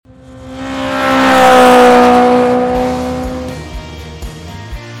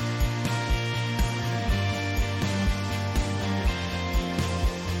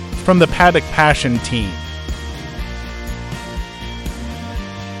from the Paddock Passion team.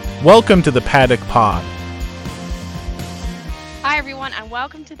 Welcome to the Paddock Pod. Hi everyone and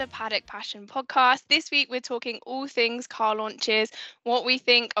welcome to the Paddock Passion podcast. This week we're talking all things car launches, what we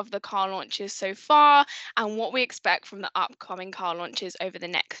think of the car launches so far and what we expect from the upcoming car launches over the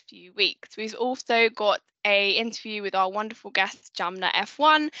next few weeks. We've also got an interview with our wonderful guest Jamna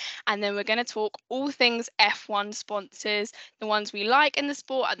F1, and then we're going to talk all things F1 sponsors, the ones we like in the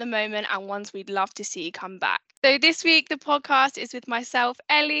sport at the moment and ones we'd love to see come back. So this week the podcast is with myself,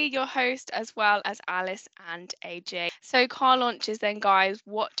 Ellie, your host, as well as Alice and AJ. So car launches then, guys,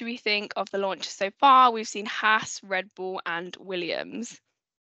 what do we think of the launches so far? We've seen Haas, Red Bull and Williams.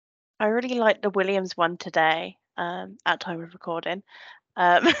 I really liked the Williams one today, at time of recording.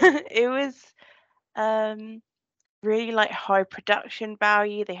 It was really like high production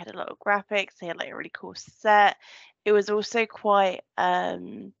value. They had a lot of graphics, they had like a really cool set. It was also quite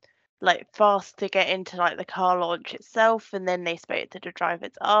like fast to get into like the car launch itself, and then they spoke to the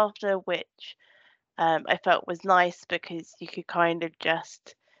drivers after, which I felt was nice because you could kind of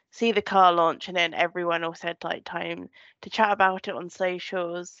just see the car launch, and then everyone also had like time to chat about it on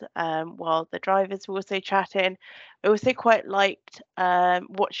socials while the drivers were also chatting. I also quite liked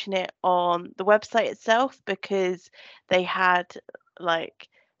watching it on the website itself because they had like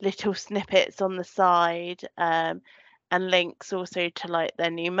little snippets on the side and links also to like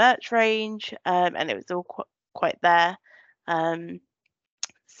their new merch range, and it was all quite there.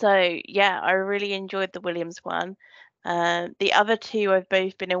 So yeah, I really enjoyed the Williams one. The other two, I've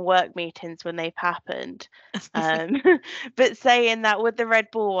both been in work meetings when they've happened. But saying that, with the Red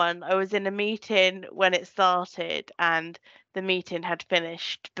Bull one, I was in a meeting when it started, and the meeting had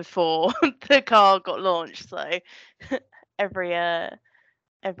finished before the car got launched. So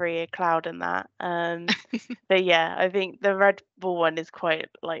every cloud in that. But yeah, I think the Red Bull one is quite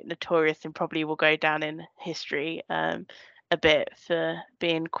like notorious and probably will go down in history a bit for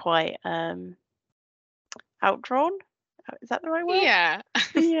being quite outdrawn. Is that the right word? Yeah.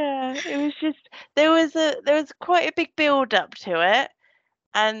 Yeah, it was just there was quite a big build up to it,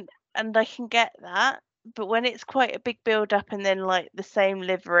 and I can get that. But when it's quite a big build up and then like the same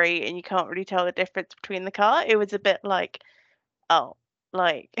livery and you can't really tell the difference between the car, it was a bit like, oh,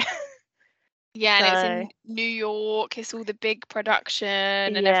 like Yeah, and it's in so New York, it's all the big production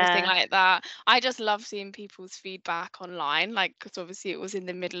and everything yeah. like that. I just love seeing people's feedback online, like, because obviously it was in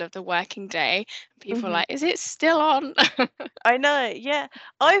the middle of the working day. People are Mhm. like, is it still on? I know, yeah.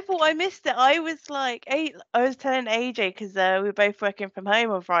 I thought I missed it. I was like, I was telling AJ because we were both working from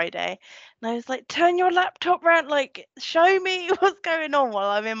home on Friday, and I was like, turn your laptop round, like, show me what's going on while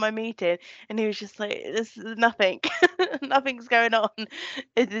I'm in my meeting. And he was just like, this is nothing, nothing's going on.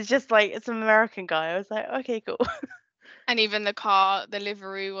 It is just like some American guy. I was like, okay, cool. And even the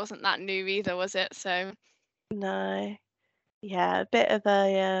livery wasn't that new either, was it? So No, yeah, a bit of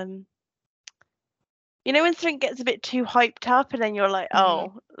a you know when something gets a bit too hyped up and then you're like,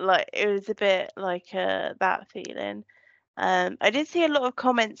 oh, like it was a bit like that feeling. I did see a lot of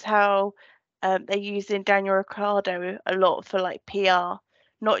comments how they're using Daniel Ricciardo a lot for like PR,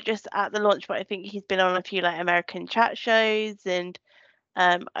 not just at the launch, but I think he's been on a few like American chat shows, and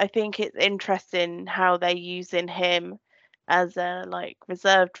I think it's interesting how they're using him as a like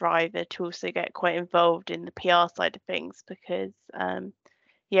reserve driver to also get quite involved in the PR side of things because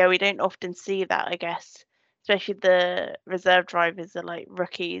yeah, we don't often see that, I guess, especially the reserve drivers are like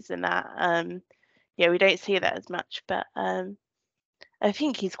rookies and that. Yeah, we don't see that as much, but I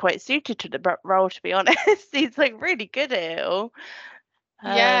think he's quite suited to the role, to be honest. He's like really good at it all.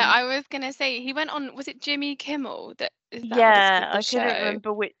 yeah, I was gonna say he went on, was it Jimmy Kimmel? Is that what it's Yeah, called, the I couldn't show?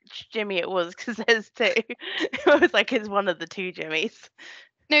 remember which Jimmy it was because there's two. It was like it's one of the two Jimmys.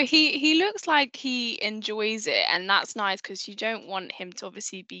 No, he looks like he enjoys it, and that's nice because you don't want him to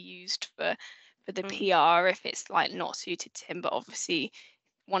obviously be used for the Mm. PR if it's like not suited to him. But obviously,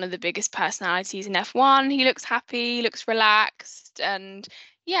 one of the biggest personalities in F1. He looks happy, he looks relaxed, and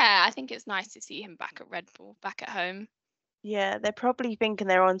yeah, I think it's nice to see him back at Red Bull, back at home. Yeah, they're probably thinking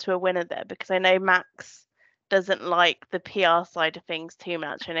they're onto a winner there because I know Max doesn't like the PR side of things too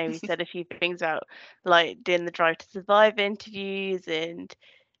much. I know he said a few things about like doing the Drive to Survive interviews, and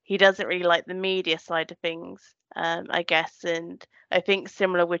he doesn't really like the media side of things, I guess. And I think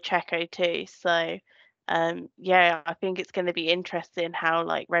similar with Checo too. So, yeah, I think it's going to be interesting how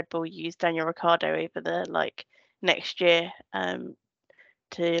like Red Bull use Daniel Ricciardo over the like next year,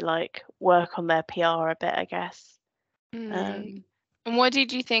 to like work on their PR a bit, I guess. Mm. Um, And what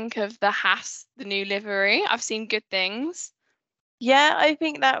did you think of the Haas, the new livery? I've seen good things. yeah, I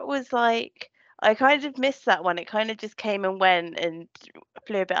think that was like I kind of missed that one. It kind of just came and went and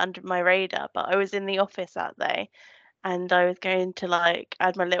flew a bit under my radar. But I was in the office that day, and I was going to like I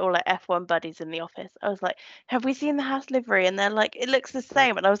had my little like F1 buddies in the office. I was like, "Have we seen the Haas livery?" And they're like, "It looks the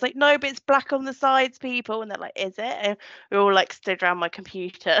same." And I was like, "No, but it's black on the sides, people." And they're like, "Is it?" And we all like stood around my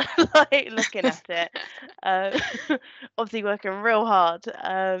computer, like looking at it. Um, obviously working real hard.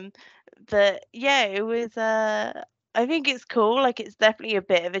 But yeah, it was. I think it's cool. Like, it's definitely a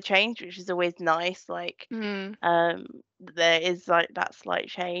bit of a change, which is always nice. Like, Mm. there is like that slight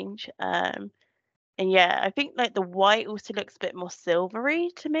change. And yeah, I think like the white also looks a bit more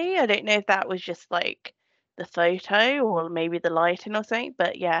silvery to me. I don't know if that was just like the photo or maybe the lighting or something,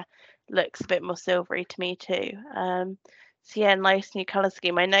 but yeah, looks a bit more silvery to me too. So yeah, nice new color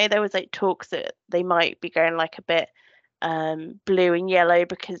scheme. I know there was like talks that they might be going like a bit blue and yellow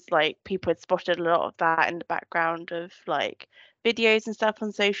because like people had spotted a lot of that in the background of like videos and stuff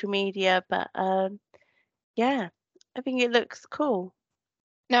on social media, but yeah, I think it looks cool.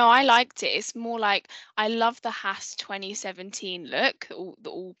 No, I liked it. It's more like I love the Haas 2017 look, the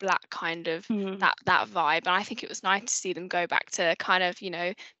all black kind of Mm. that vibe. And I think it was nice to see them go back to kind of,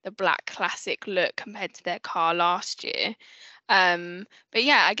 the black classic look compared to their car last year. But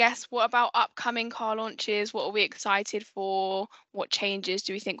yeah, I guess what about upcoming car launches? What are we excited for? What changes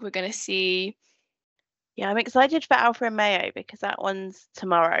do we think we're going to see? Yeah, I'm excited for Alfa Romeo because that one's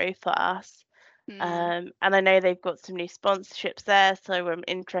tomorrow for us. Hmm. And I know they've got some new sponsorships there, so I'm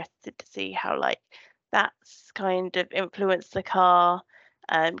interested to see how like that's kind of influenced the car.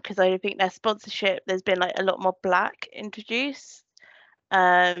 Because I think their sponsorship, there's been like a lot more black introduced,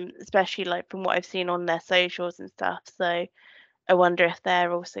 especially like from what I've seen on their socials and stuff. So I wonder if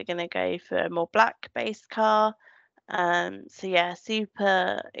they're also going to go for a more black based car. So yeah,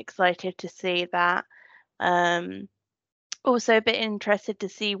 super excited to see that. Um, Also a bit interested to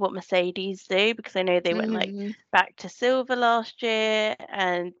see what Mercedes do because I know they went like Hmm. back to silver last year,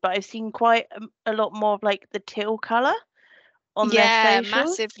 and but I've seen quite a lot more of like the teal color on their Yeah,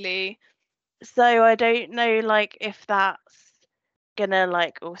 socials. massively. So I don't know like if that's gonna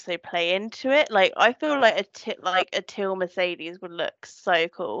like also play into it. Like I feel like a teal Mercedes would look so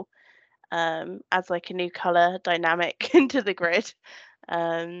cool as like a new color dynamic into the grid.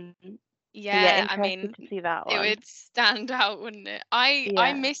 Um so yeah, Yeah, I interested mean, to see that it one. would stand out, wouldn't it? I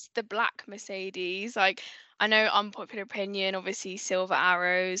Yeah. missed the black Mercedes. Like, I know unpopular opinion, obviously silver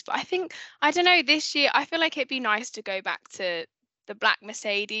arrows, but I don't know, this year I feel like it'd be nice to go back to the black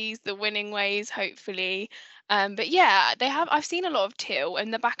Mercedes, the winning ways, hopefully. But yeah, I've seen a lot of teal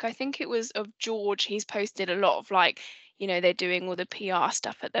in the back. I think it was of George. He's posted a lot of like, they're doing all the PR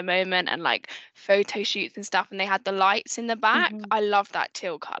stuff at the moment and like photo shoots and stuff, and they had the lights in the back. Mhm. I love that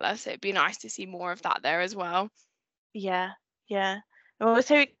teal color, so it'd be nice to see more of that there as well. Yeah, yeah. I'm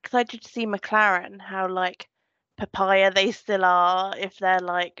also excited to see McLaren, how like papaya they still are, if they're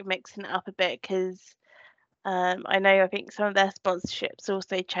like mixing it up a bit, because I know I think some of their sponsorships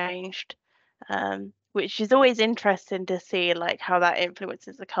also changed, which is always interesting to see like how that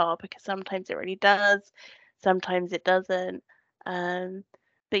influences the car because sometimes it really does, sometimes it doesn't. Um,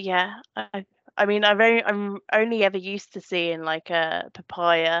 but yeah, I mean I'm only ever used to seeing like a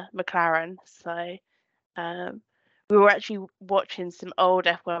papaya McLaren, so. Um, we were actually watching some old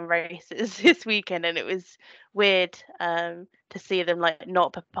F1 races this weekend, and it was weird to see them like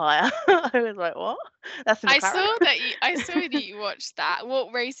not papaya. I was like, "What? That's a McLaren." I saw that you watched that.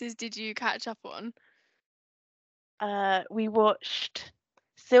 What races did you catch up on? We watched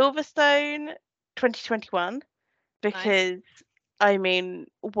Silverstone 2021 Nice. because I mean,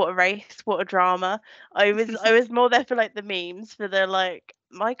 what a race, what a drama. I was more there for like the memes, for the like,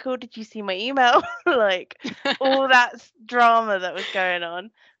 Michael, did you see my email? Like all that drama that was going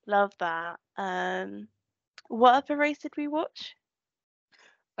on. Love that. What other race did we watch?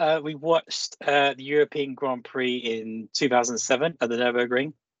 We watched the European Grand Prix in 2007 at the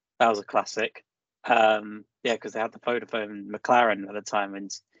Nürburgring. That was a classic. Yeah, because they had the Vodafone McLaren at the time,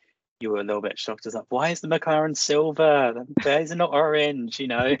 and you were a little bit shocked. It's like, why is the McLaren silver? Why is it not orange?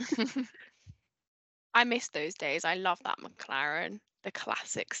 I miss those days. I love that McLaren, the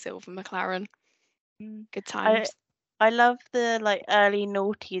classic silver McLaren. Mm. Good I times. I love the like early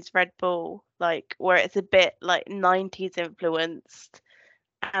noughties Red Bull, like where it's a bit like 90s influenced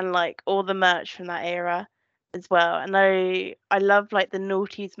and like all the merch from that era as well. And I love like the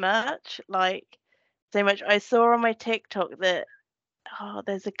noughties merch like so much. I saw on my TikTok that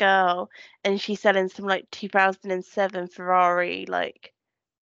there's a girl and she's selling some like 2007 Ferrari like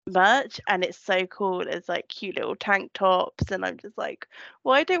merch, and it's so cool. There's like cute little tank tops, and I'm just like,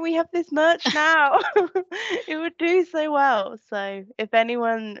 why don't we have this merch now? It would do so well. So if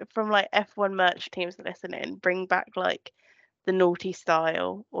anyone from like F1 merch teams listening, bring back like the naughty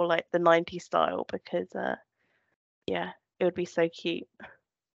style or like the 90s style, because yeah, it would be so cute.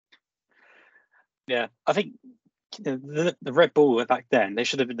 Yeah, I think the Red Bull back then they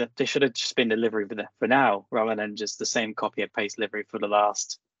should have just been delivery for now rather than just the same copy and paste livery for the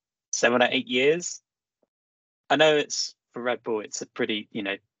last 7 or 8 years. I know it's for Red Bull. It's a pretty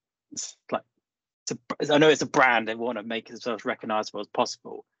it's like I know it's a brand. They want to make themselves recognizable as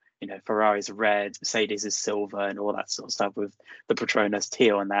possible. Ferrari's red, Mercedes is silver, and all that sort of stuff with the Petronas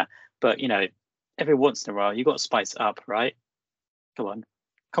teal and that. But every once in a while you got to spice it up, right? Come on,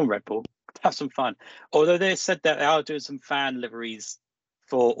 Red Bull, have some fun. Although they said that they are doing some fan liveries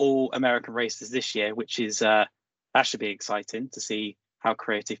for all American races this year, which is that should be exciting to see how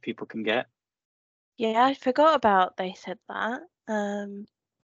creative people can get. Yeah, I forgot about they said that.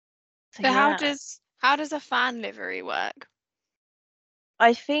 So how yeah, does a fan livery work?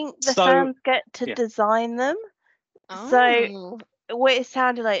 I think the So, fans get to yeah. design them. So Oh, what it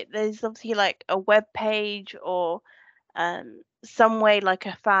sounded like, there's obviously like a web page or some way like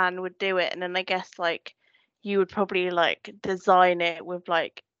a fan would do it, and then I guess like you would probably like design it with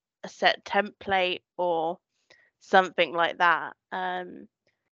like a set template or something like that. And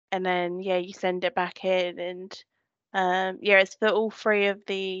then yeah, you send it back in, and yeah, it's for all three of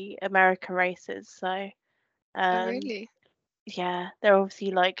the American races. So oh, um really? yeah, they're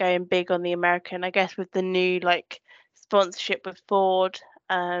obviously like going big on the American, I guess, with the new like sponsorship with Ford.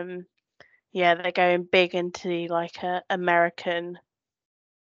 Yeah, they're going big into like a American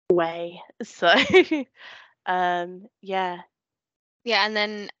way. So yeah. Yeah, and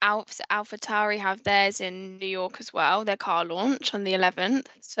then AlphaTauri have theirs in New York as well, their car launch on the 11th.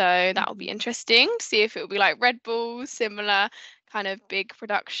 So that'll be interesting to see if it'll be like Red Bull, similar kind of big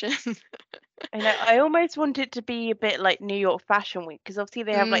production. I know. I almost want it to be a bit like New York Fashion Week, because obviously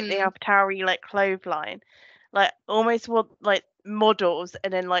they have like the AlphaTauri like clothesline, like almost want like models,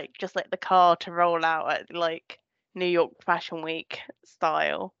 and then like just like the car to roll out at like New York Fashion Week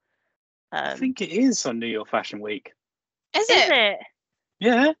style. I think it is on New York Fashion Week. Is Is it? it?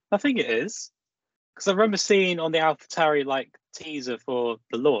 Yeah, I think it is. Because I remember seeing on the AlphaTauri like teaser for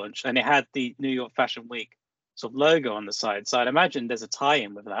the launch, and it had the New York Fashion Week sort of logo on the side. So I'd imagine there's a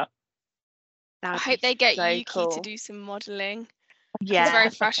tie-in with that. I That'd hope be they get so Yuki to cool. do some modeling. He's Yeah, very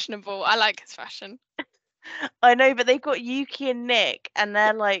fashionable. I like his fashion. I know, but they've got Yuki and Nick, and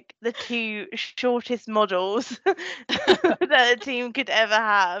they're like the two shortest models that a team could ever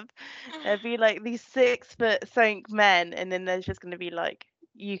have. There'd be like these 6 foot something men, and then there's just gonna be like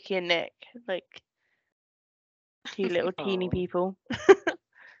Yuki and Nick, like two little teeny Oh, people.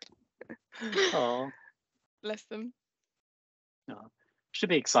 oh, Bless them. no. Should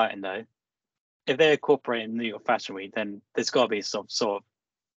be exciting though. If they're incorporating New York Fashion Week, then there's got to be some sort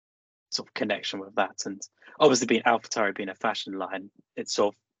of connection with that. And obviously, being AlphaTauri being a fashion line, it's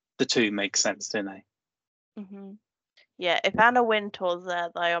sort of the two make sense, don't they? Hmm. Yeah, if Anna Wintour's there,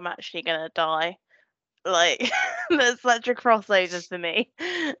 though, I'm actually gonna die. Like, that's such a crossover for me.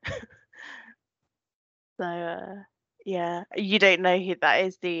 So, yeah, you don't know who that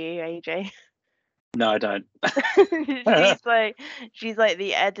is, do you, AJ? No, I don't. she's like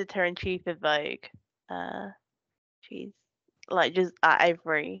the editor in chief of Vogue. She's like just at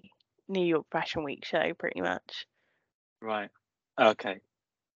every New York Fashion Week show, pretty much. Right. Okay.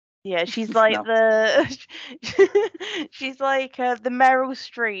 Yeah, she's like No. the she's like the Meryl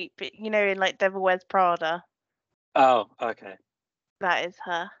Streep, in like Devil Wears Prada. Oh, okay. That is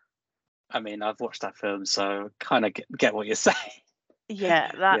her. I mean, I've watched that film, so kind of get what you're saying. Yeah,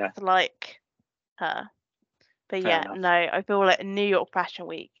 Yeah, that's like her. But fair yeah, enough. no, I feel like New York Fashion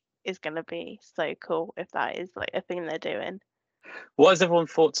Week is gonna be so cool if that is like a thing they're doing. What has everyone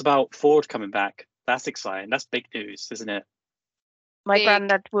thoughts about Ford coming back? That's exciting. That's big news, isn't it? My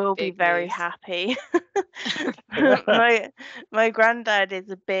granddad will be big very news. happy. my granddad is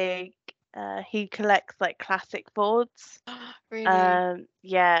a big he collects like classic Fords. Really?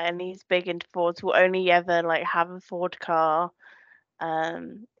 Yeah, and he's big into Fords. Will only ever like have a Ford car.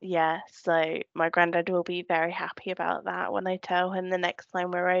 Yeah, so my granddad will be very happy about that when I tell him the next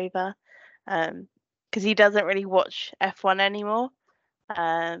time we're over. Because he doesn't really watch F1 anymore.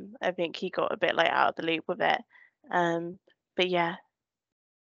 I think he got a bit like out of the loop with it. But yeah,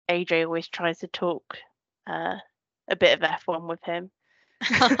 AJ always tries to talk a bit of F1 with him.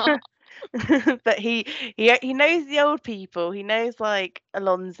 But he knows the old people. He knows like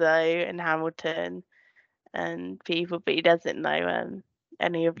Alonso and Hamilton and people, but he doesn't know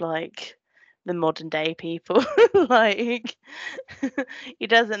any of like the modern day people. Like he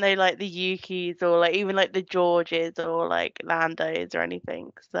doesn't know like the Yukis or like even like the Georges or like Landos or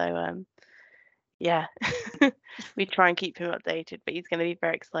anything. So yeah, we try and keep him updated, but he's going to be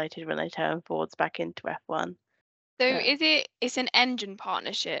very excited when they turn Fords back into F1. So Yeah. it's an engine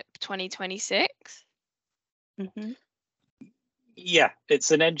partnership 2026? Hmm. Yeah, it's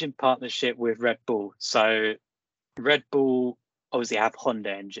an engine partnership with Red Bull. So Red Bull obviously have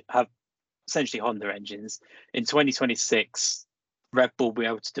essentially Honda engines. In 2026, Red Bull will be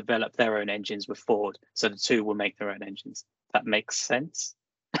able to develop their own engines with Ford. So the two will make their own engines. That makes sense.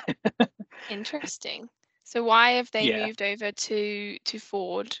 Interesting. So why have they Yeah. moved over to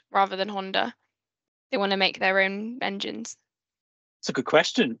Ford rather than Honda? They want to make their own engines. It's a good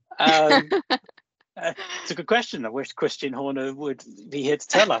question. It's a good question. I wish Christian Horner would be here to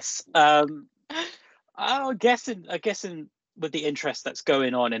tell us. I'm guessing with the interest that's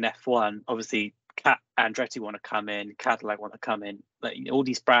going on in F1, obviously Andretti want to come in, Cadillac want to come in, like all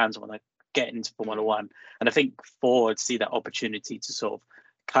these brands want to get into Formula One, and I think Ford see that opportunity to sort of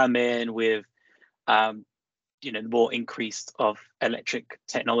come in with, more increased of electric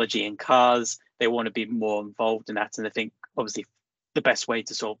technology in cars. They want to be more involved in that, and I think obviously the best way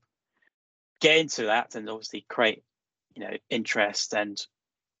to sort of get into that and obviously create, interest and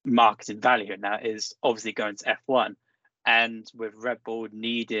marketing value in that is obviously going to F1. And with Red Bull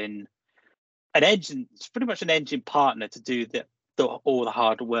needing an engine, it's pretty much an engine partner to do all the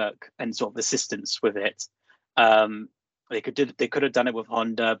hard work and sort of assistance with it. They could have done it with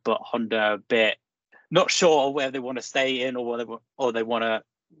Honda, but Honda are a bit not sure where they want to stay in or they want to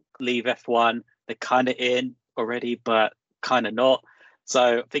leave F1. They're kind of in already, but kind of not.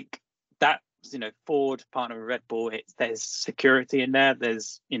 So I think that, Ford partner with Red Bull, there's security in there.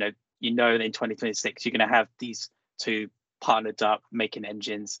 There's, that in 2026 you're going to have these two partnered up making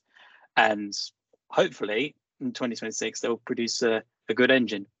engines, and hopefully in 2026 they'll produce a good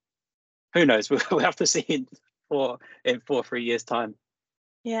engine. Who knows? We'll have to see in 4 or 3 years time.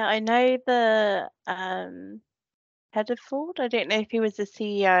 Yeah, I know the head of Ford. I don't know if he was the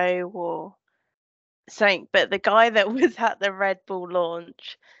CEO or something, but the guy that was at the Red Bull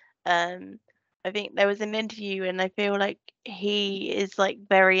launch, I think there was an interview, and I feel like he is like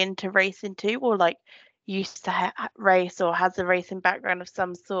very into racing too, or like used to race or has a racing background of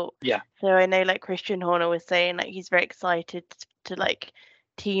some sort. Yeah. So I know like Christian Horner was saying like he's very excited to like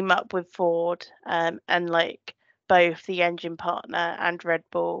team up with Ford, and like both the engine partner and Red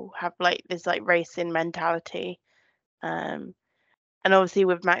Bull have like this like racing mentality. And obviously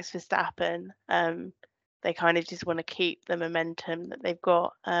with Max Verstappen, they kind of just want to keep the momentum that they've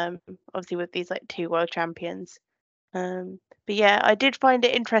got, obviously with these like 2 world champions. But yeah, I did find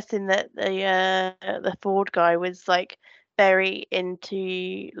it interesting that the Ford guy was like very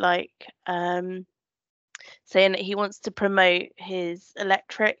into like saying that he wants to promote his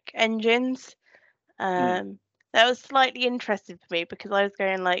electric engines. That was slightly interesting for me because I was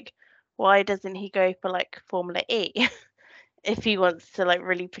going like, why doesn't he go for like Formula E if he wants to like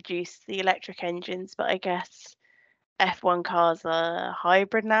really produce the electric engines? But I guess F1 cars are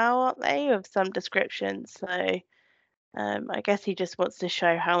hybrid now, aren't they, of some description? So I guess he just wants to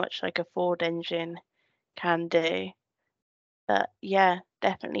show how much like a Ford engine can do. But yeah,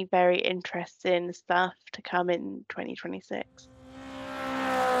 definitely very interesting stuff to come in 2026.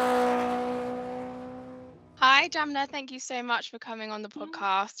 Hi, Jamna. Thank you so much for coming on the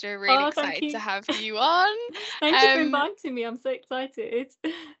podcast. We're really thank excited to you. have you on. Thank you for inviting me. I'm so excited.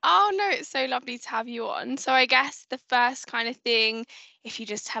 Oh, no, it's so lovely to have you on. So I guess the first kind of thing, if you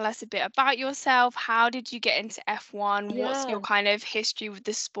just tell us a bit about yourself, how did you get into F1? What's your Yeah. kind of history with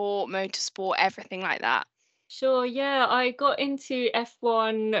the sport, motorsport, everything like that? Sure, yeah, I got into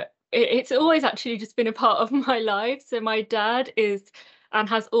F1. It's always actually just been a part of my life. So my dad is and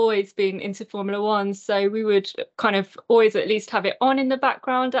has always been into Formula One. So we would kind of always at least have it on in the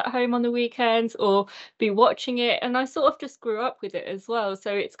background at home on the weekends or be watching it. And I sort of just grew up with it as well.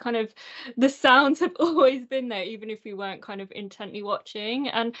 So it's kind of the sounds have always been there, even if we weren't kind of intently watching.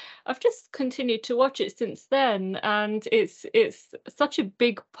 And I've just continued to watch it since then. And it's such a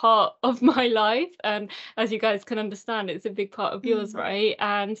big part of my life. And as you guys can understand, it's a big part of yours, right?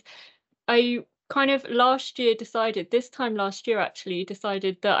 And I kind of this time last year actually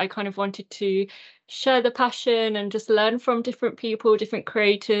decided that I kind of wanted to share the passion and just learn from different people, different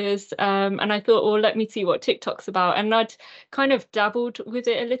creators, and I thought, well, let me see what TikTok's about. And I'd kind of dabbled with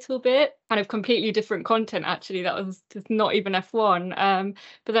it a little bit, kind of completely different content actually, that was just not even F1,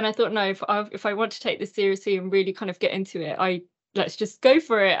 but then I thought, no, if I want to take this seriously and really kind of get into it, I let's just go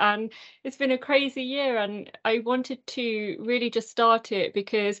for it. And it's been a crazy year, and I wanted to really just start it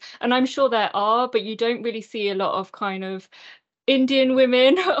because, and I'm sure there are, but you don't really see a lot of kind of Indian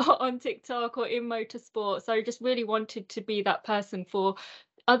women on TikTok or in motorsport. So I just really wanted to be that person for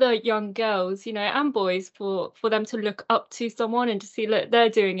other young girls, you know, and boys, for them to look up to someone and to see, look, they're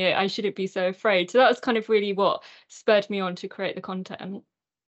doing it, I shouldn't be so afraid. So that was kind of really what spurred me on to create the content.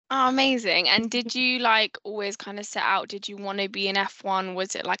 Oh, amazing. And did you like always kind of set out, did you want to be in F1?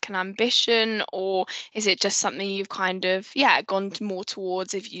 Was it like an ambition, or is it just something you've kind of, gone more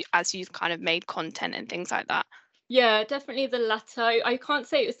towards as you've kind of made content and things like that? Yeah, definitely the latter. I can't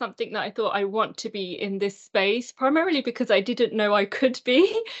say it was something that I thought I want to be in this space, primarily because I didn't know I could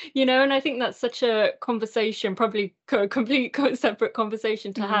be, you know, and I think that's such a conversation, probably complete separate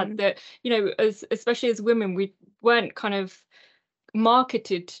conversation to have, that, you know, especially as women, we weren't kind of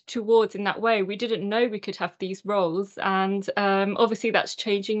marketed towards in that way. We didn't know we could have these roles, and obviously that's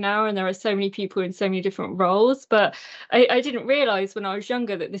changing now, and there are so many people in so many different roles, but I didn't realize when I was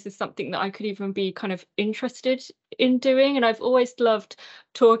younger that this is something that I could even be kind of interested in doing. And I've always loved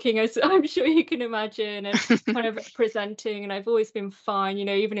talking, as I'm sure you can imagine, and kind of presenting, and I've always been fine, you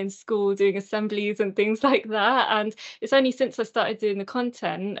know, even in school doing assemblies and things like that. And it's only since I started doing the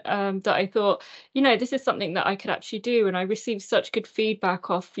content that I thought, you know, this is something that I could actually do. And I received such good feedback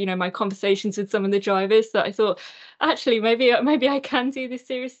off, you know, my conversations with some of the drivers, that I thought, actually, maybe I can do this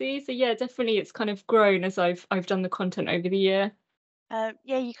seriously. So yeah, definitely it's kind of grown as I've done the content over the year.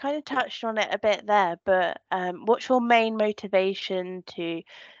 Yeah, you kind of touched on it a bit there, but what's your main motivation to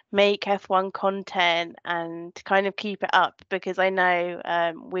make F1 content and kind of keep it up? Because I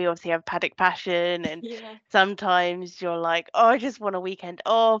know we obviously have Paddock Passion, and Yeah. sometimes you're like, oh, I just want a weekend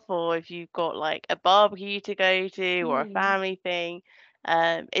off, or if you've got like a barbecue to go to or a family thing,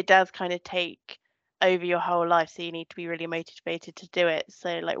 it does kind of take over your whole life, so you need to be really motivated to do it.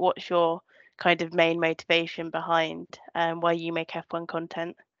 So, like, what's your kind of main motivation behind why you make F1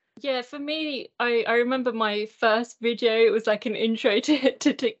 content? Yeah, for me, I remember my first video, it was like an intro to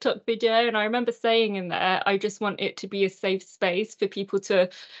TikTok video. And I remember saying in there, I just want it to be a safe space for people to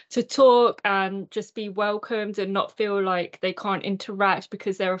talk and just be welcomed and not feel like they can't interact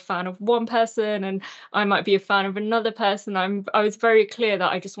because they're a fan of one person and I might be a fan of another person. I was very clear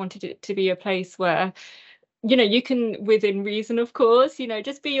that I just wanted it to be a place where, you know, you can, within reason, of course, you know,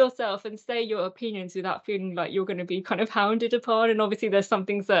 just be yourself and say your opinions without feeling like you're going to be kind of hounded upon. And obviously there's some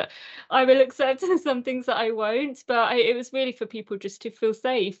things that I will accept and some things that I won't, but it was really for people just to feel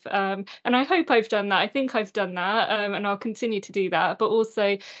safe. And I hope I've done that. I think I've done that, and I'll continue to do that. But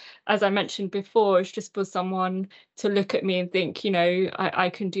also, as I mentioned before, it's just for someone to look at me and think, you know, I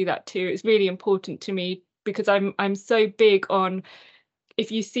can do that too. It's really important to me because I'm so big on, if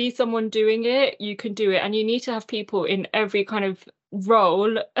you see someone doing it, you can do it. And you need to have people in every kind of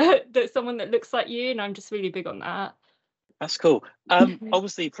role that someone that looks like you. And I'm just really big on that. That's cool.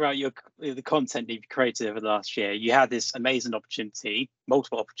 Obviously, throughout the content that you've created over the last year, you had this amazing opportunity,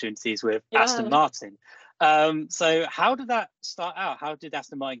 multiple opportunities with Aston Martin. So how did that start out? How did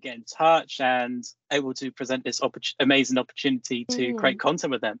Aston Martin get in touch and able to present this amazing opportunity to create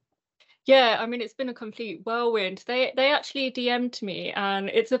content with them? Yeah, I mean, it's been a complete whirlwind. They actually DM'd me, and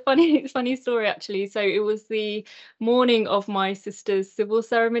it's a funny story actually. So it was the morning of my sister's civil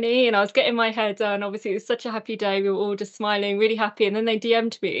ceremony, and I was getting my hair done. Obviously, it was such a happy day. We were all just smiling, really happy. And then they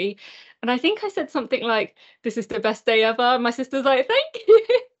DM'd me, and I think I said something like, "This is the best day ever." And my sister's like, "Thank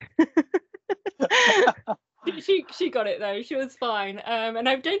you." She got it though. She was fine. And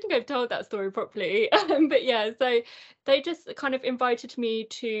I don't think I've told that story properly. But yeah, so they just kind of invited me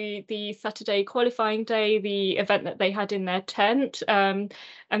to the Saturday qualifying day, the event that they had in their tent. And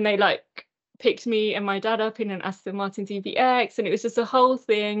they like picked me and my dad up in an Aston Martin DBX, and it was just a whole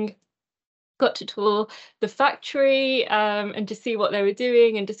thing. Got to tour the factory and to see what they were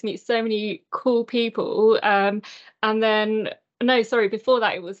doing and just meet so many cool people. And then, no, sorry, before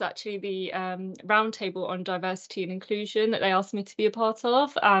that, it was actually the roundtable on diversity and inclusion that they asked me to be a part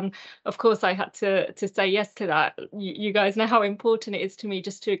of. And of course, I had to say yes to that. You guys know how important it is to me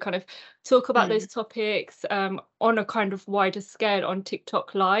just to kind of talk about those topics on a kind of wider scale on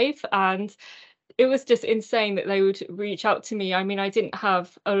TikTok Live. And it was just insane that they would reach out to me. I mean, I didn't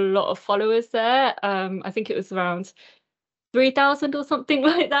have a lot of followers there. I think it was around 3,000 or something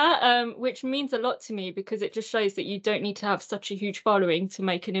like that, which means a lot to me because it just shows that you don't need to have such a huge following to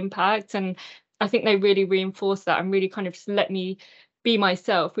make an impact. And I think they really reinforced that and really kind of just let me be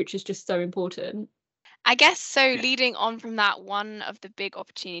myself, which is just so important. I guess so. Leading on from that, one of the big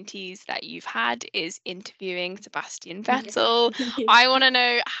opportunities that you've had is interviewing Sebastian Vettel. Yeah. I want to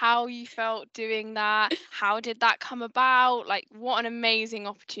know how you felt doing that. How did that come about? Like, what an amazing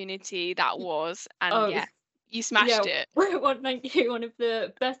opportunity that was. And Oh, yeah, you smashed yeah. it. Well, thank you. One of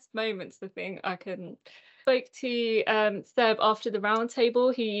the best moments, I think I can. Spoke to Seb after the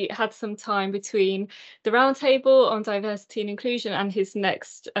roundtable. He had some time between the roundtable on diversity and inclusion and his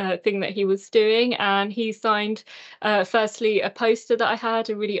next thing that he was doing, and he signed firstly a poster that I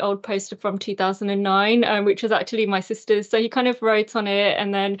had, a really old poster from 2009, which was actually my sister's. So he kind of wrote on it,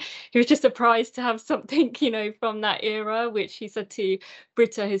 and then he was just surprised to have something, from that era, which he said to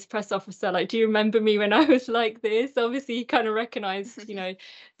Britta, his press officer, like, do you remember me when I was like this? Obviously, he kind of recognized,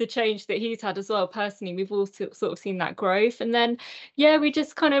 the change that he's had as well. Personally, we've all sort of seen that growth. And then, yeah, we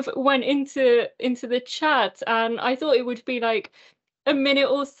just kind of went into the chat, and I thought it would be like a minute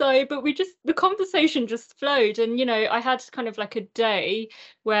or so, but the conversation just flowed. And, I had kind of like a day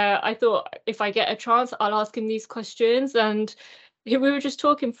where I thought, if I get a chance, I'll ask him these questions. And we were just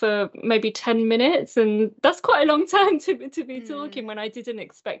talking for maybe 10 minutes, and that's quite a long time to be talking when I didn't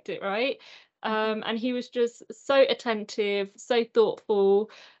expect it, right? And he was just so attentive, so thoughtful.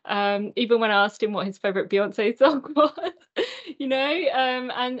 Even when I asked him what his favorite Beyonce song was,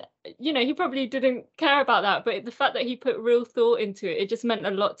 and he probably didn't care about that, but the fact that he put real thought into it just meant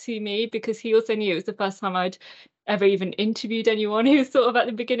a lot to me, because he also knew it was the first time I'd ever even interviewed anyone. He was sort of at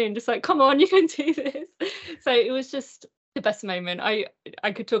the beginning just like, come on, you can do this. So it was just the best moment. I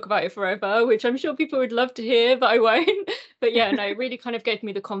could talk about it forever, which I'm sure people would love to hear, but I won't. But yeah, no, it really kind of gave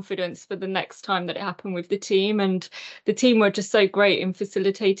me the confidence for the next time that it happened with the team. And the team were just so great in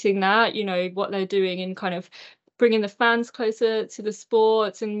facilitating that, what they're doing in kind of bringing the fans closer to the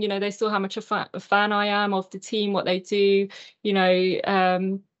sport. And, they saw how much a fan I am of the team, what they do,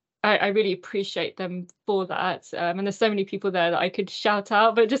 I really appreciate them for that. And there's so many people there that I could shout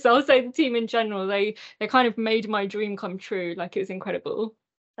out, but just I'll say the team in general, they kind of made my dream come true. Like, it was incredible.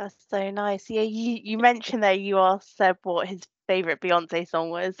 That's so nice. Yeah, you mentioned there you asked Seb what his favorite Beyonce song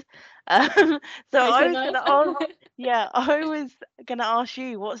was. So I was gonna ask, yeah, I was gonna ask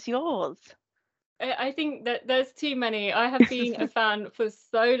you, what's yours? I think that there's too many. I have been a fan for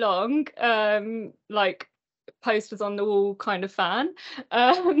so long, like posters on the wall kind of fan.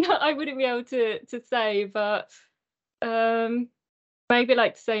 I wouldn't be able to say, but maybe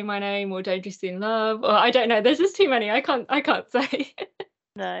like To Say My Name or Dangerously in Love, or I don't know. There's just too many. I can't say.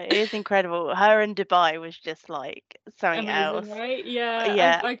 No, it is incredible. Her in Dubai was just like something else. Amazing, right? Yeah.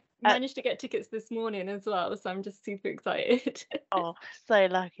 Yeah. I managed to get tickets this morning as well, so I'm just super excited. Oh, so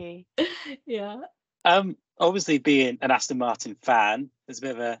lucky. Yeah. Obviously, being an Aston Martin fan, there's a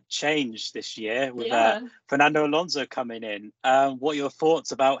bit of a change this year with Fernando Alonso coming in. What are your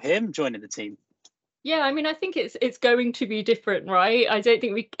thoughts about him joining the team? Yeah, I mean, I think it's going to be different, right? I don't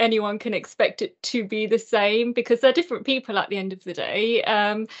think anyone can expect it to be the same, because they're different people at the end of the day.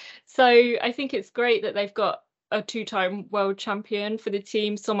 So I think it's great that they've got a two-time world champion for the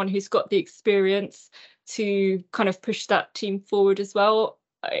team, someone who's got the experience to kind of push that team forward as well.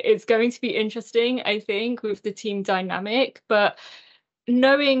 It's going to be interesting, I think, with the team dynamic, but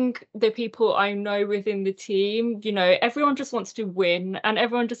knowing the people I know within the team, everyone just wants to win and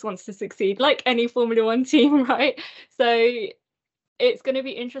everyone just wants to succeed, like any Formula One team, right? So it's going to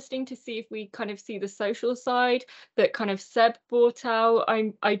be interesting to see if we kind of see the social side that kind of Seb brought out.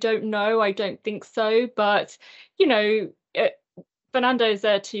 I don't know, I don't think so, but Fernando is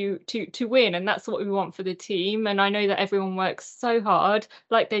there to win, and that's what we want for the team. And I know that everyone works so hard,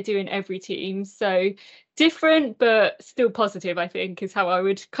 like they do in every team. So different, but still positive, I think, is how I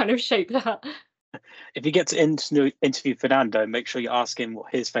would kind of shape that. If you get to interview Fernando, make sure you ask him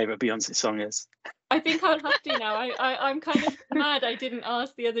what his favourite Beyonce song is. I think I'll have to now. I'm kind of mad I didn't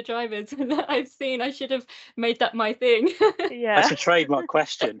ask the other drivers that I've seen. I should have made that my thing. Yeah. That's a trademark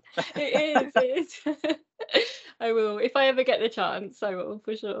question. It is. I will. If I ever get the chance, I will,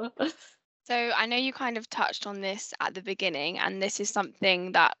 for sure. So I know you kind of touched on this at the beginning, and this is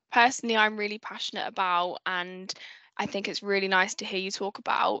something that personally I'm really passionate about, and I think it's really nice to hear you talk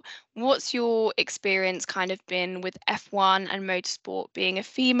about. What's your experience kind of been with F1 and motorsport being a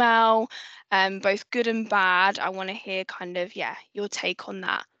female, both good and bad? I want to hear kind of, your take on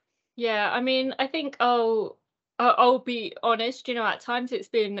that. Yeah, I mean, I think I'll be honest, at times it's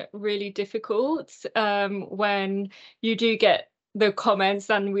been really difficult when you do get the comments,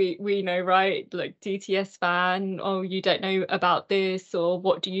 and we know, right, like DTS fan, oh, you don't know about this, or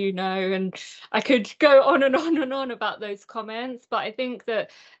what do you know? And I could go on and on and on about those comments, but I think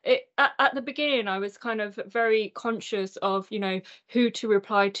that at the beginning I was kind of very conscious of, you know, who to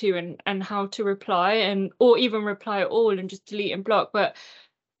reply to and how to reply, and or even reply at all and just delete and block. But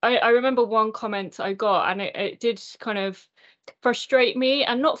I remember one comment I got, and it did kind of frustrate me,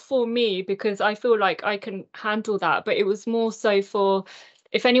 and not for me because I feel like I can handle that, but it was more so for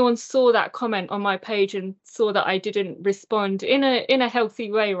if anyone saw that comment on my page and saw that I didn't respond in a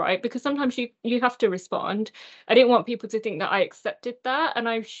healthy way, right? Because sometimes you have to respond. I didn't want people to think that I accepted that, and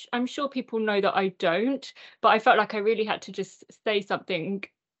I'm sure people know that I don't, but I felt like I really had to just say something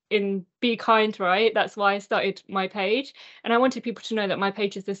in be kind, right? That's why I started my page, and I wanted people to know that my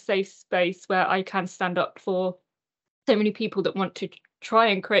page is a safe space where I can stand up for so many people that want to try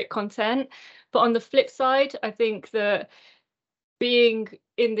and create content. But on the flip side, I think that being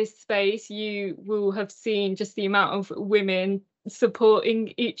in this space, you will have seen just the amount of women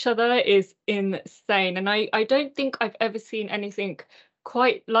supporting each other is insane, and I don't think I've ever seen anything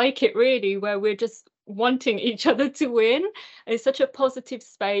quite like it, really, where we're just wanting each other to win. It's such a positive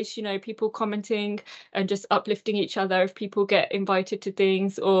space, you know, people commenting and just uplifting each other if people get invited to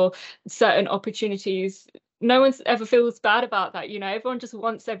things or certain opportunities. No one ever feels bad about that, you know, everyone just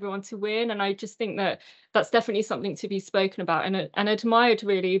wants everyone to win. And I just think that that's definitely something to be spoken about and admired,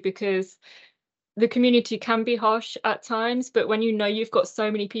 really, because the community can be harsh at times, but when you know you've got so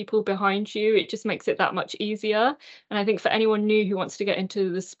many people behind you, it just makes it that much easier. And I think for anyone new who wants to get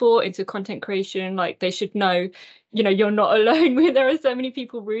into the sport, into content creation, like, they should know, you know, you're not alone. There are so many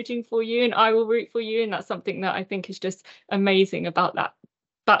people rooting for you, and I will root for you. And that's something that I think is just amazing about that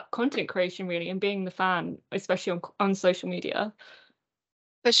content creation, really, and being the fan, especially on social media.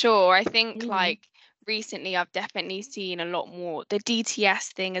 For sure. I think like recently I've definitely seen a lot more. The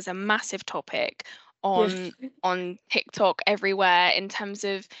DTS thing is a massive topic on TikTok, everywhere, in terms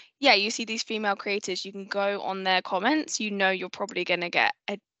of, yeah, you see these female creators, you can go on their comments, you know you're probably going to get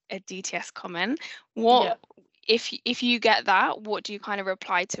a DTS comment. What if you get that, what do you kind of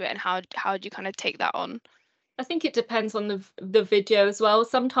reply to it, and how do you kind of take that on? I think it depends on the video as well.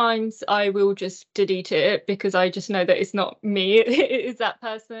 Sometimes I will just delete it because I just know that it's not me, it is that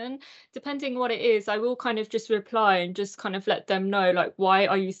person. Depending what it is, I will kind of just reply and just kind of let them know, like, why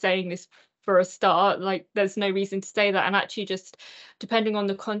are you saying this for a start? Like, there's no reason to say that. And actually, just depending on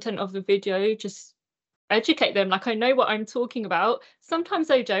the content of the video, just educate them. Like, I know what I'm talking about.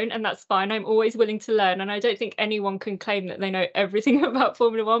 Sometimes I don't, and that's fine. I'm always willing to learn, and I don't think anyone can claim that they know everything about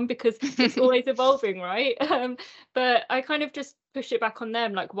Formula One because it's always evolving, right? But I kind of just push it back on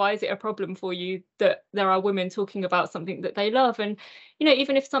them, like, why is it a problem for you that there are women talking about something that they love? And, you know,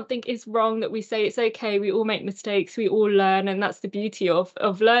 even if something is wrong, that we say it's okay, we all make mistakes, we all learn, and that's the beauty of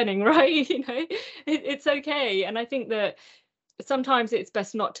learning, right? You know, it's okay. And I think that sometimes it's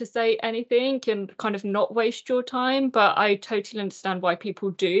best not to say anything and kind of not waste your time, but I totally understand why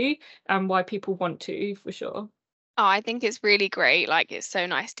people do and why people want to, for sure. Oh, I think it's really great. Like, it's so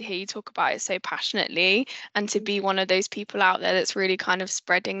nice to hear you talk about it so passionately, and to be one of those people out there that's really kind of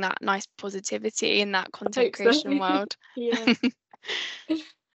spreading that nice positivity in that content creation world. Yeah.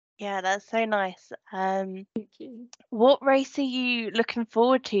 Yeah, that's so nice. Thank you. What race are you looking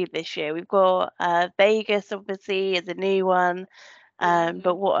forward to this year? We've got Vegas, obviously, is a new one.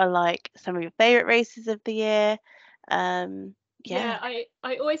 But what are like some of your favorite races of the year? Yeah,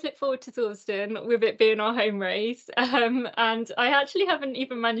 I always look forward to Silverstone, with it being our home race. And I actually haven't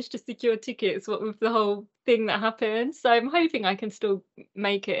even managed to secure tickets, what with the whole thing that happened. So I'm hoping I can still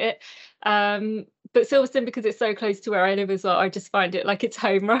make it. But Silverstone, because it's so close to where I live as well, I just find it like it's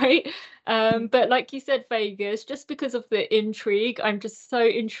home, right? But like you said, Vegas, just because of the intrigue, I'm just so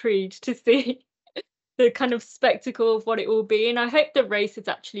intrigued to see the kind of spectacle of what it will be. And I hope the race is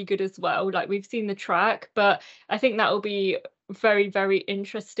actually good as well. Like, we've seen the track, but I think that will be very, very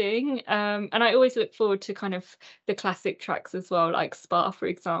interesting. And I always look forward to kind of the classic tracks as well, like Spa, for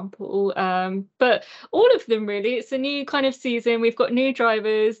example. But all of them, really. It's a new kind of season. We've got new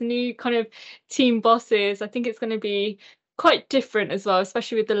drivers, new kind of team bosses. I think it's going to be quite different as well,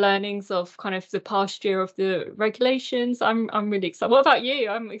 especially with the learnings of kind of the past year of the regulations. I'm really excited. What about you?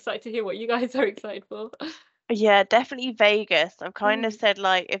 I'm excited to hear what you guys are excited for. Yeah, definitely Vegas. I've kind of said,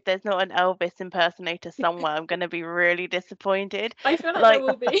 like, if there's not an Elvis impersonator somewhere, I'm going to be really disappointed. I feel like Like, there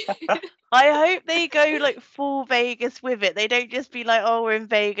will be. I hope they go like full Vegas with it. They don't just be like, oh, we're in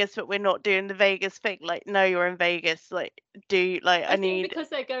Vegas, but we're not doing the Vegas thing. Like, no, you're in Vegas. Like, I think need. because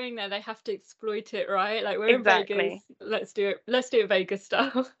they're going there, they have to exploit it, right? Like, we're Exactly. in Vegas, let's do it. Let's do it Vegas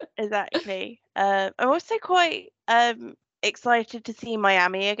style. Exactly. I'm also quite excited to see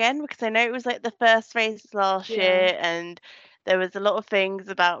Miami again, because I know it was like the first race last Yeah. year, and there was a lot of things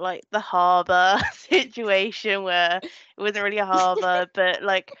about like the harbour situation where it wasn't really a harbour, but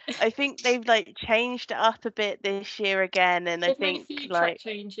like I think they've like changed it up a bit this year again, and I They've made a think few track like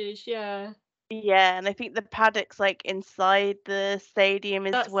changes, yeah. yeah, and I think the paddock's like inside the stadium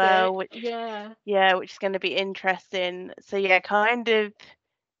as That's well, it. which Yeah. which is going to be interesting. So yeah, kind of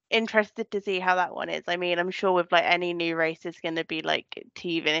interested to see how that one is. I mean, I'm sure with like any new race, it's going to be like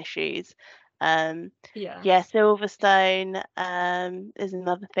teething issues. Um, Yeah. yeah, Silverstone is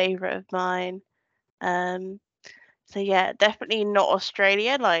another favourite of mine. So yeah, definitely not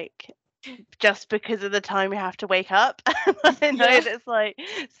Australia. Like just because of the time you have to wake up. I know Yeah. that's like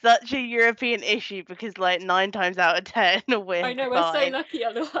such a European issue because like 9 times out of 10 we're I know, we're so fine. lucky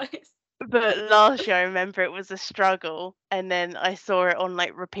otherwise. But last year I remember it was a struggle, and then I saw it on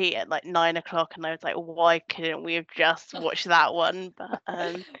like repeat at like 9 o'clock, and I was like, why couldn't we have just watched that one? But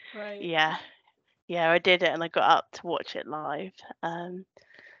Right. yeah, I did it, and I got up to watch it live. But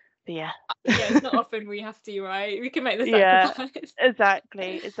yeah. Yeah, it's not often we have to, right? We can make the Yeah, sacrifice.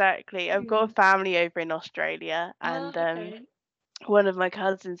 exactly. I've got a family over in Australia, and Okay. one of my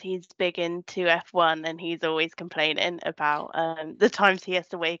cousins, he's big into F1, and he's always complaining about the times he has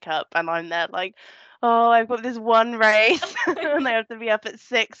to wake up, and I'm there like, oh, I've got this one race and I have to be up at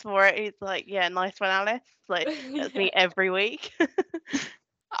 6 for it. He's like, yeah, nice one, Alice. Like that's me every week.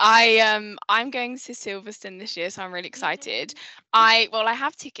 I'm going to Silverstone this year, so I'm really excited. I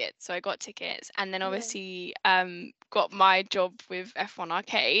have tickets, so I got tickets, and then obviously got my job with F1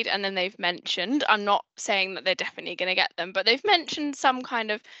 Arcade, and then they've mentioned, I'm not saying that they're definitely going to get them, but they've mentioned some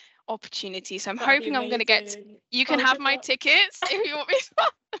kind of opportunity, so I'm That'd hoping be I'm going to get amazing. you can Oh, have good my luck. tickets if you want me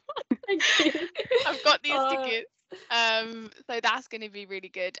to. Thank you. I've got these Oh, tickets. So that's going to be really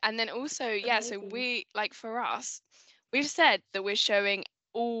good. And then also, so amazing. we like for us, we've said that we're showing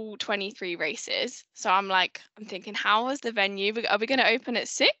all 23 races. So I'm thinking, how is the venue? Are we going to open at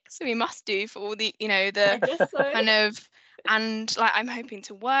 6? We must do for all the, I the guess so. kind of, and like I'm hoping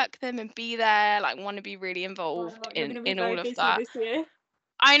to work them and be there, like want to be really involved Wow, you're going to be in very all of busy that. this year.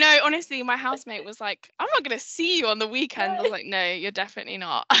 I know, honestly, my housemate was like, I'm not going to see you on the weekend. I was like, no, you're definitely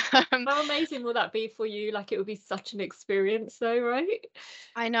not. How amazing will that be for you? Like, it would be such an experience though, right?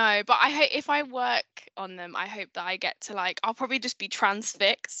 I know, but I hope if I work on them, I hope that I get to I'll probably just be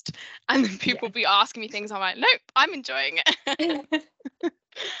transfixed, and then people be asking me things. I'm like, nope, I'm enjoying it.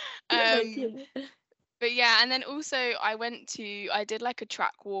 But yeah, and then also I did like a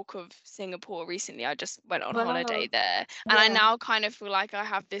track walk of Singapore recently. I just went on holiday there, and I now kind of feel like I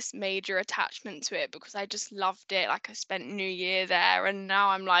have this major attachment to it because I just loved it. Like I spent New Year there, and now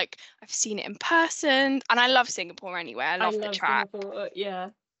I'm like, I've seen it in person, and I love Singapore anyway. I love the track.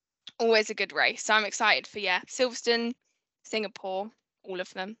 Singapore, Always a good race. So I'm excited for Silverstone, Singapore, all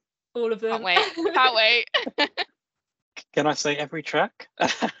of them. All of them. Can't wait. Can I say every track?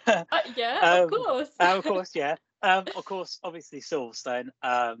 Yeah, of course. Of course, yeah. Of course, obviously Silverstone.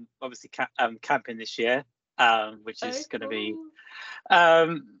 Obviously camping this year, which is going to be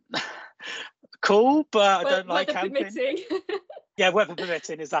cool, but I don't like camping. Permitting. Yeah, weather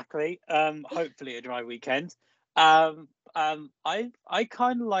permitting, exactly. Hopefully a dry weekend. I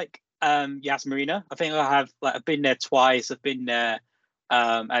kind of like Yas Marina. I think I've been there twice. I've been there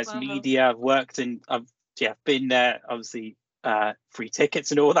as media. I've worked in. I've been there. Obviously, free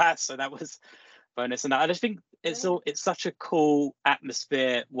tickets and all that. So that was bonus. And I just think it's such a cool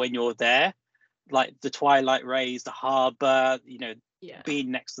atmosphere when you're there. Like the twilight rays, the harbour.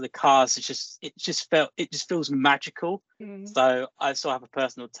 Being next to the cars. It just feels magical. So I still have a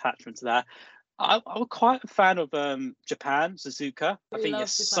personal attachment to that. I'm quite a fan of Japan, Suzuka. I think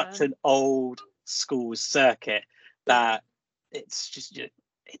it's such an old school circuit that it's just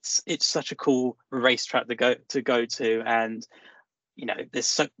it's such a cool racetrack to go to, and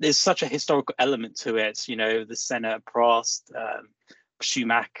there's such a historical element to it. The Senna, Prost,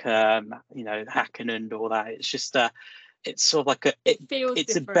 Schumacher, Hakkinen and all that. It's just it's sort of like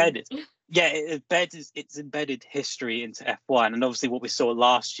it's embedded. Yeah, it's embedded history into F1, and obviously what we saw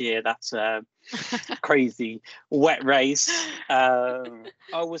last year, that's a crazy wet race.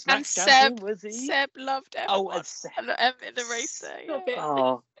 Was Max champion? Was he? Seb loved F1. And the race there. Yeah.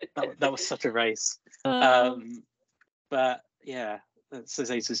 Oh, that was such a race. But yeah, so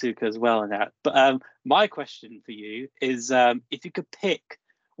say Suzuka as well in that. But my question for you is, if you could pick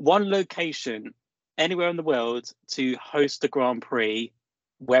one location anywhere in the world to host the Grand Prix,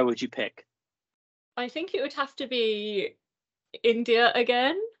 where would you pick? I think it would have to be India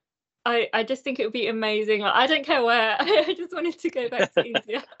again. I just think it would be amazing. I don't care where. I just wanted to go back to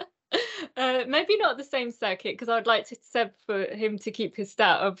India. Maybe not the same circuit, because I'd like to Seb for him to keep his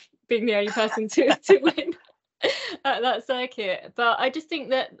stat of being the only person to win at that circuit. But I just think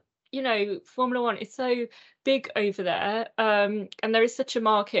that, you know, Formula One is so big over there, and there is such a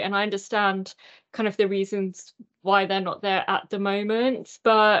market, and I understand kind of the reasons why they're not there at the moment.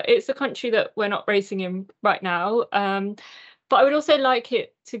 But it's a country that we're not racing in right now. But I would also like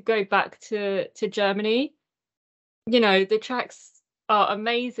it to go back to Germany. You know, the tracks are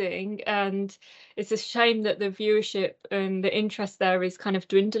amazing, and it's a shame that the viewership and the interest there is kind of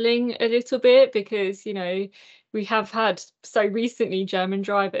dwindling a little bit, because, you know, we have had so recently German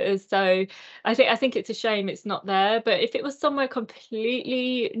drivers. So I think it's a shame it's not there. But if it was somewhere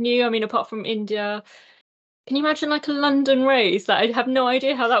completely new, I mean, apart from India, can you imagine like a London race? Like, I have no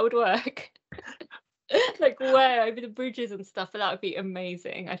idea how that would work. Like way over the bridges and stuff, but that would be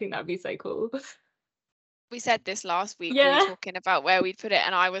amazing. I think that would be so cool. We said this last week. We Yeah. were talking about where we'd put it,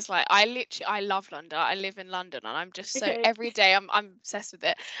 and I was like, I love London. I live in London, and I'm just so Okay. every day I'm obsessed with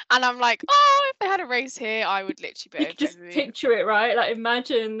it. And I'm like, oh, if they had a race here, I would literally You be could just over the moon. picture it, right? Like,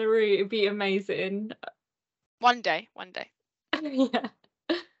 imagine the route. It'd be amazing. One day. Yeah.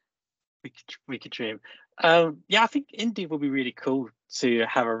 We could dream. Yeah, I think Indy would be really cool to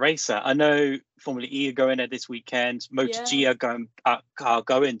have a racer. I know Formula E are going there this weekend. MotoG are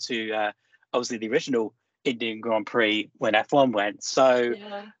going to obviously the original Indian Grand Prix when F1 went. So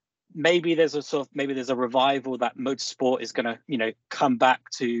Yeah. maybe there's a revival that motorsport is going to, you know, come back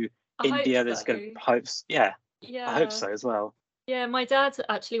to I India. hope There's so. going to hopes. Yeah, Yeah. I hope so as well. Yeah, my dad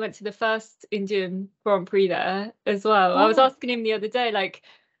actually went to the first Indian Grand Prix there as well. I was asking him the other day, like,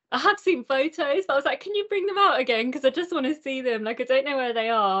 I have seen photos, but I was like, can you bring them out again? Because I just want to see them. Like, I don't know where they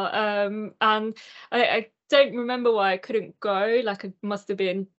are. And I don't remember why I couldn't go. Like, it must have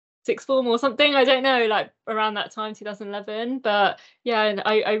been sixth form or something. I don't know, like around that time, 2011. But yeah, and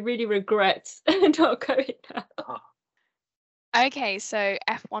I really regret not going now. Okay, so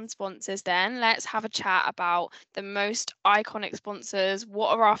F1 sponsors then. Let's have a chat about the most iconic sponsors.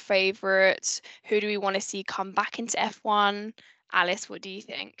 What are our favourites? Who do we want to see come back into F1? Alice, what do you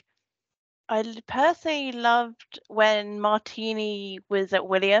think? I personally loved when Martini was at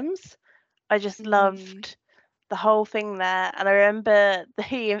Williams. I just loved the whole thing there. And I remember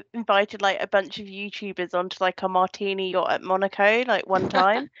he invited like a bunch of YouTubers onto like a Martini yacht at Monaco like one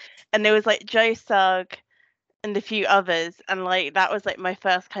time. And there was like Joe Sugg and a few others, and like that was like my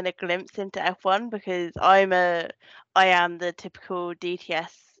first kind of glimpse into F1, because I am the typical DTS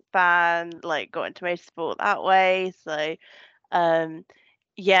fan, like got into motorsport that way. So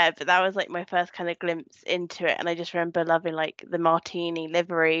yeah, but that was like my first kind of glimpse into it, and I just remember loving like the Martini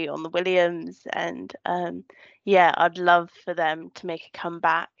livery on the Williams, and yeah, I'd love for them to make a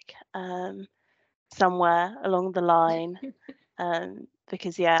comeback somewhere along the line.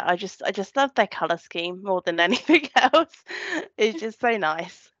 Because yeah, I just love their color scheme more than anything else. It's just so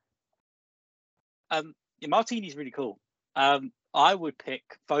nice. Yeah, Martini's really cool. I would pick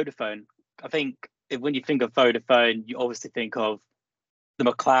Vodafone. I think when you think of Vodafone, you obviously think of the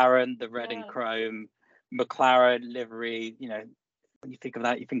McLaren, the red and chrome McLaren livery. You know, when you think of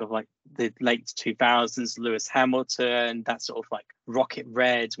that, you think of like the late 2000s, Lewis Hamilton, that sort of like rocket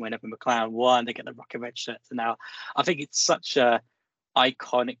red. Whenever McLaren won, they get the rocket red shirts. And now I think it's such a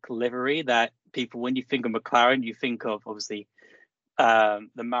iconic livery that people, when you think of McLaren, you think of obviously the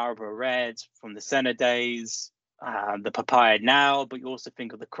Marlboro Red from the Senna days, the Papaya now, but you also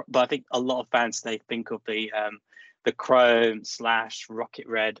think of but I think a lot of fans today think of the chrome / rocket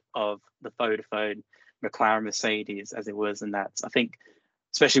red of the Vodafone McLaren Mercedes as it was. And that, I think,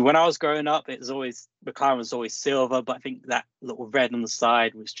 especially when I was growing up, McLaren was always silver, but I think that little red on the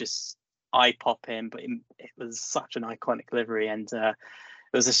side was just eye-popping, but it was such an iconic livery. And it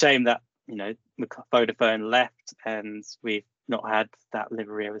was a shame that, you know, Vodafone left and we've not had that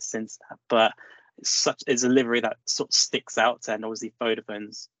livery ever since that. But it's a livery that sort of sticks out, and obviously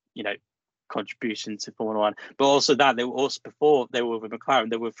Vodafone's, you know, contribution to Formula One. But also that they were also, before they were with McLaren,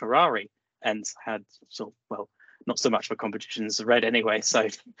 they were Ferrari and had sort of, well, not so much for competitions red anyway. So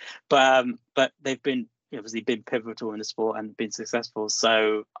but they've been obviously been pivotal in the sport and been successful.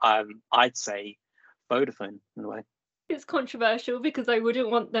 So I'd say Vodafone in a way. It's controversial because I wouldn't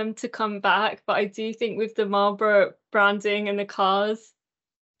want them to come back, but I do think with the Marlboro branding and the cars,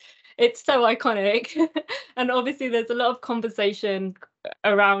 it's so iconic. And obviously there's a lot of conversation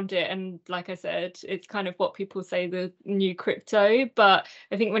around it, and like I said, it's kind of what people say the new crypto. But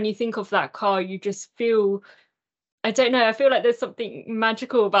I think when you think of that car, you just feel, I don't know, I feel like there's something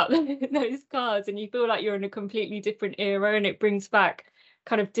magical about those cars, and you feel like you're in a completely different era, and it brings back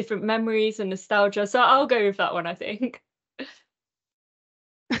kind of different memories and nostalgia. So I'll go with that one, I think.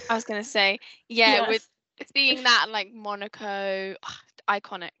 I was gonna say, yeah, with Yes. seeing that like Monaco,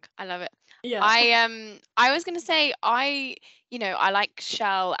 iconic. I love it. Yeah. I was gonna say I like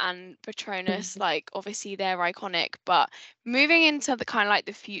Shell and Petronas, like obviously they're iconic, but moving into the kind of like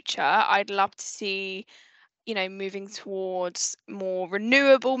the future, I'd love to see moving towards more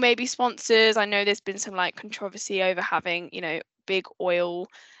renewable maybe sponsors. I know there's been some like controversy over having, big oil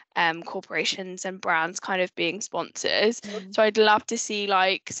corporations and brands kind of being sponsors. So I'd love to see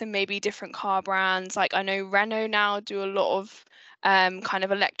like some maybe different car brands. Like I know Renault now do a lot of kind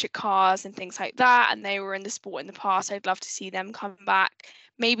of electric cars and things like that, and they were in the sport in the past. I'd love to see them come back.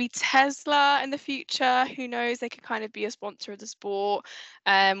 Maybe Tesla in the future, who knows, they could kind of be a sponsor of the sport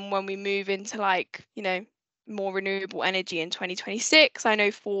when we move into like more renewable energy in 2026. I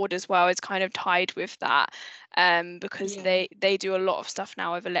know Ford as well is kind of tied with that because they do a lot of stuff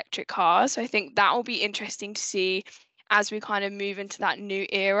now with electric cars. So I think that will be interesting to see as we kind of move into that new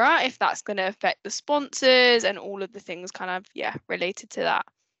era, if that's going to affect the sponsors and all of the things kind of related to that.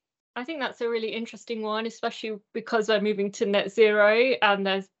 I think that's a really interesting one, especially because we're moving to net zero and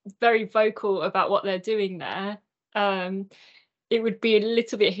they're very vocal about what they're doing there. It would be a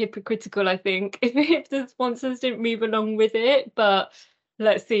little bit hypocritical, I think, if the sponsors didn't move along with it. But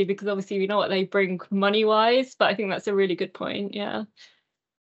let's see, because obviously we know what they bring money-wise. But I think that's a really good point. Yeah.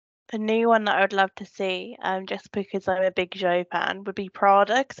 A new one that I would love to see, just because I'm a big Joe fan, would be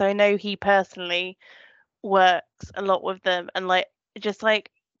Prada, because I know he personally works a lot with them, and like just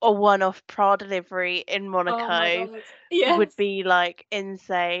like a one-off Prada delivery in Oh my Monaco God. Yes. would be like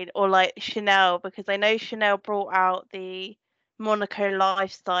insane. Or like Chanel, because I know Chanel brought out the Monaco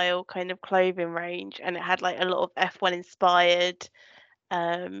lifestyle kind of clothing range, and it had like a lot of F1 inspired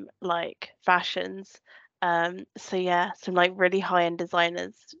like fashions. So yeah, some like really high-end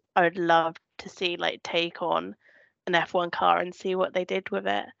designers I would love to see like take on an F1 car and see what they did with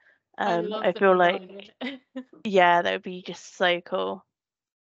it. I love I the feel like design. yeah, that would be just so cool.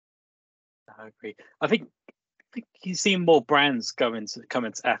 I agree. I think you see more brands come into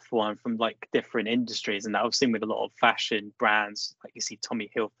F1 from like different industries, and I've seen with a lot of fashion brands, like you see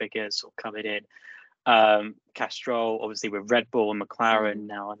Tommy Hilfiger sort of coming in, Castrol, obviously with Red Bull and McLaren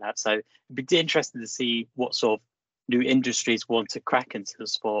now and that. So it'd be interesting to see what sort of new industries want to crack into the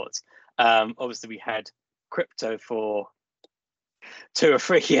sport. Obviously we had crypto for 2 or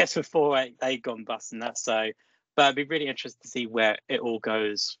 3 years before they gone bust and that. So, but it'd be really interesting to see where it all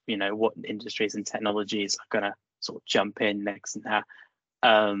goes. What industries and technologies are gonna sort of jump in next and that.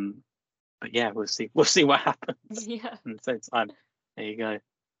 But yeah, we'll see. We'll see what happens. Yeah. At the same time, there you go.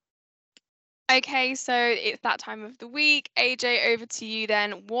 Okay, so it's that time of the week. AJ, over to you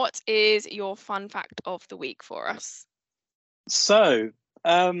then. What is your fun fact of the week for us? So,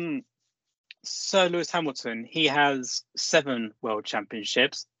 Sir Lewis Hamilton, he has 7 world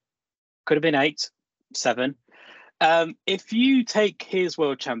championships. Could have been 8, 7. If you take his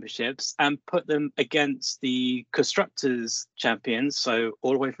world championships and put them against the constructors champions, so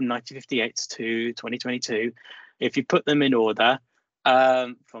all the way from 1958 to 2022, if you put them in order,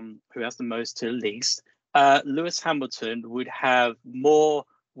 from who has the most to the least, Lewis Hamilton would have more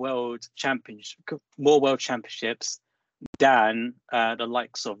world championships than the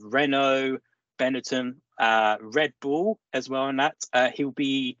likes of Renault, Benetton, Red Bull as well. On that, he'll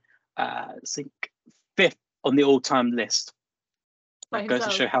be I think 5th on the all-time list. That goes to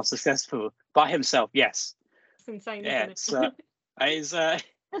show how successful by himself. Yes, it's insane. Yeah, isn't it? it's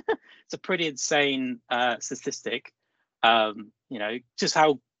a pretty insane statistic. Just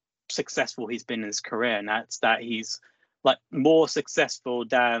how successful he's been in his career, and that's that he's like more successful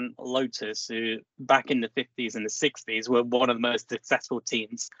than Lotus, who back in the 50s and the 60s were one of the most successful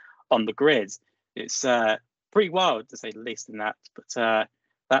teams on the grid. It's pretty wild to say the least in that. But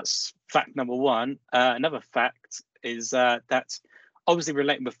that's fact number one. Another fact is that obviously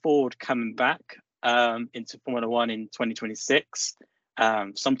relating with Ford coming back into Formula One in 2026,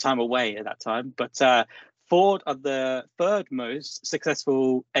 some time away at that time. But Ford are the 3rd most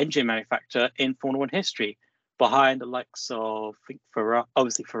successful engine manufacturer in Formula One history, behind the likes of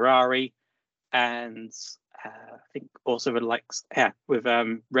obviously Ferrari, and I think also with likes with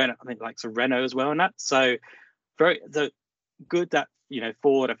Renault. I think likes of Renault as well, and that. So good that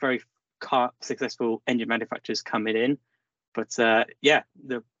Ford are very successful engine manufacturers coming in, but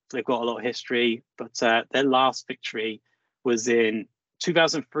they've got a lot of history. But their last victory was in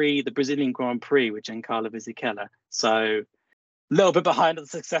 2003, the Brazilian Grand Prix with Giancarlo Fisichella. So a little bit behind on the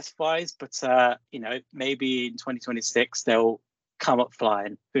success-wise, but maybe in 2026 they'll come up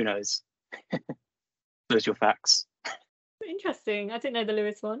flying. Who knows? Those are your facts. Interesting. I didn't know the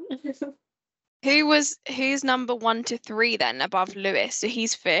Lewis one. Who's number 1 to 3 then above Lewis? So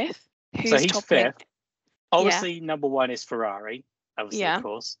he's 5th. So he's topping? 5th. Obviously, number 1 is Ferrari, obviously, Yeah. of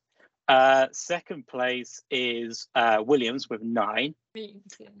course. Second place is Williams with 9.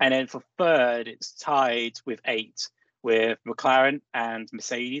 And then for 3rd, it's tied with 8 with McLaren and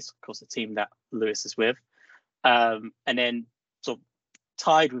Mercedes, of course, the team that Lewis is with. And then sort of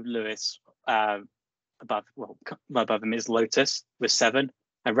tied with Lewis above him is Lotus with 7.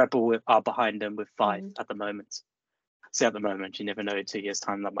 And Red Bull are behind them with 5 at the moment. So at the moment, you never know, in 2 years'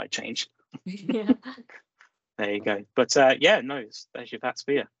 time, that might change. Yeah. There you go. But there's your facts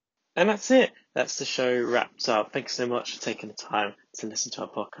for you. And that's it. That's the show wrapped up. Thanks so much for taking the time to listen to our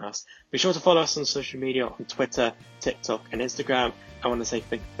podcast. Be sure to follow us on social media on Twitter, TikTok, and Instagram. I want to say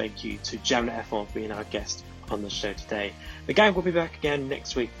thank you to Jamna F1 for being our guest on the show today. The gang will be back again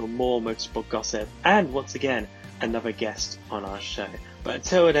next week for more motorsport gossip and, once again, another guest on our show. But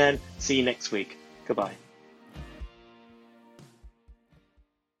until then, see you next week. Goodbye.